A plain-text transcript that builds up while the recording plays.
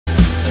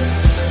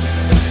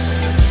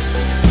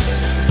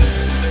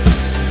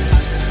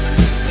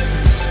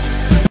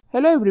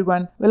Hello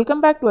everyone,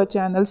 welcome back to our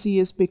channel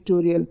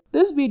CSPictorial.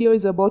 This video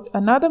is about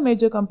another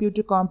major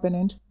computer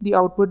component, the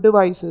output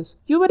devices.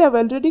 You would have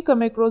already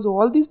come across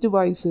all these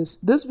devices.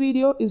 This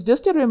video is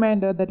just a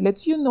reminder that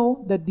lets you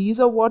know that these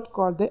are what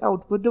called the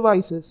output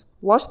devices.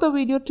 Watch the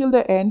video till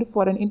the end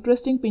for an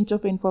interesting pinch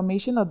of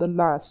information at the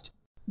last.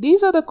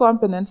 These are the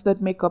components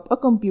that make up a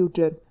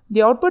computer.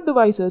 The output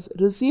devices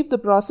receive the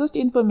processed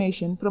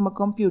information from a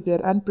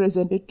computer and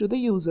present it to the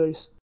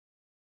users.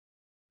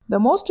 The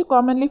most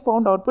commonly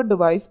found output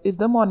device is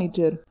the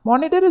monitor.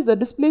 Monitor is the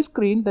display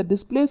screen that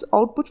displays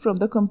output from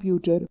the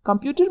computer.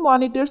 Computer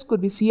monitors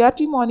could be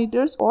CRT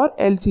monitors or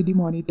LCD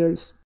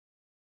monitors.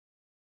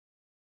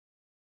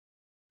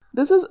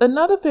 This is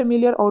another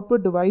familiar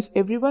output device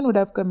everyone would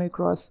have come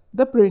across,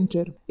 the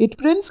printer. It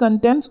prints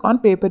contents on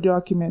paper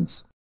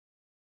documents.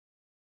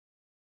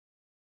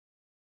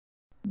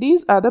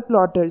 These are the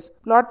plotters.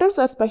 Plotters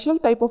are special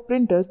type of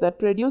printers that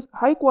produce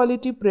high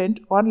quality print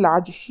on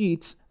large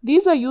sheets.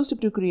 These are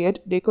used to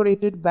create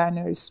decorated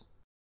banners.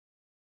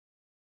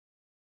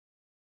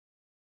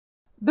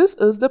 This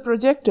is the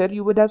projector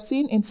you would have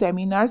seen in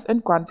seminars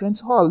and conference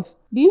halls.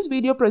 These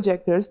video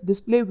projectors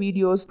display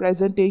videos,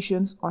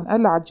 presentations on a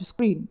large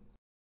screen.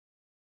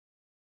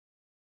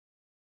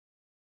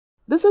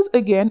 This is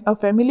again a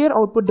familiar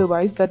output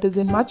device that is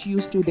in much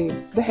use today,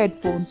 the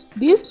headphones.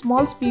 These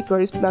small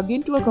speakers plug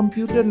into a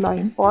computer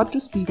line or to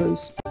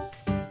speakers.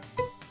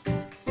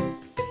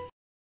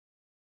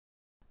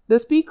 The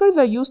speakers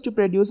are used to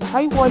produce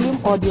high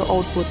volume audio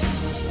output.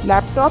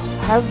 Laptops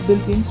have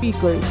built-in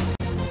speakers.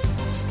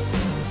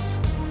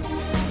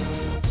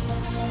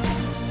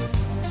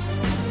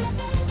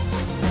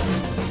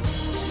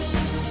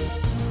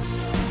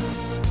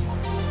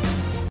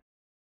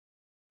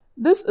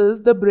 This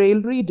is the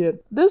Braille reader.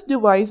 This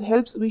device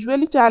helps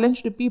visually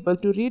challenged people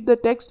to read the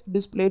text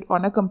displayed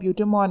on a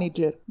computer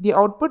monitor. The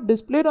output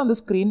displayed on the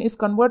screen is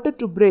converted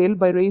to Braille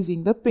by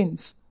raising the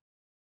pins.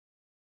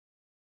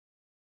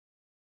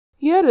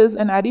 Here is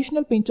an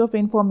additional pinch of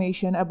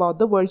information about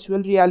the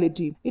virtual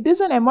reality. It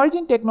is an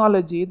emerging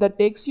technology that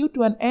takes you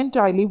to an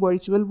entirely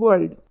virtual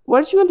world.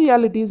 Virtual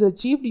reality is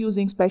achieved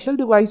using special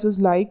devices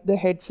like the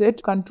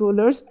headset,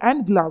 controllers,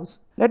 and gloves.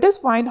 Let us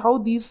find how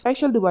these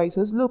special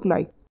devices look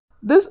like.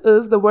 This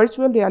is the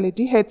virtual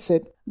reality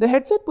headset. The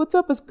headset puts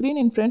up a screen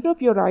in front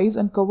of your eyes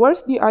and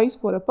covers the eyes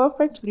for a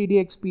perfect 3D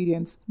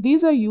experience.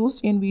 These are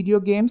used in video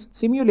games,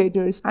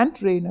 simulators, and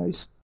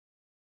trainers.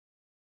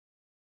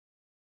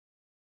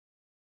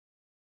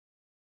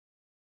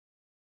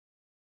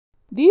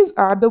 These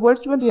are the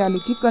virtual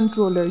reality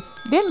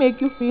controllers. They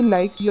make you feel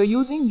like you're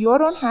using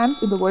your own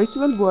hands in the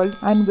virtual world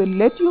and will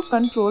let you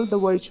control the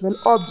virtual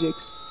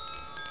objects.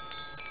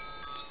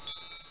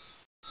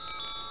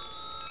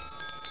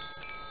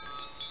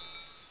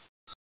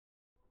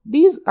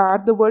 These are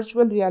the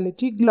virtual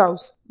reality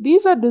gloves.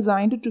 These are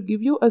designed to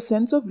give you a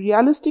sense of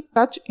realistic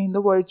touch in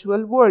the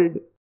virtual world.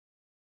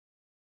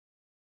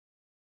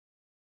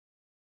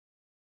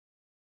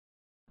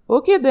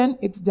 Okay then,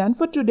 it's done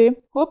for today.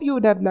 Hope you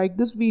would have liked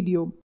this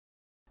video.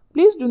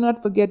 Please do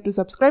not forget to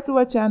subscribe to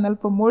our channel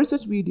for more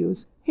such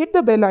videos. Hit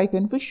the bell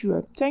icon for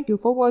sure. Thank you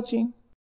for watching.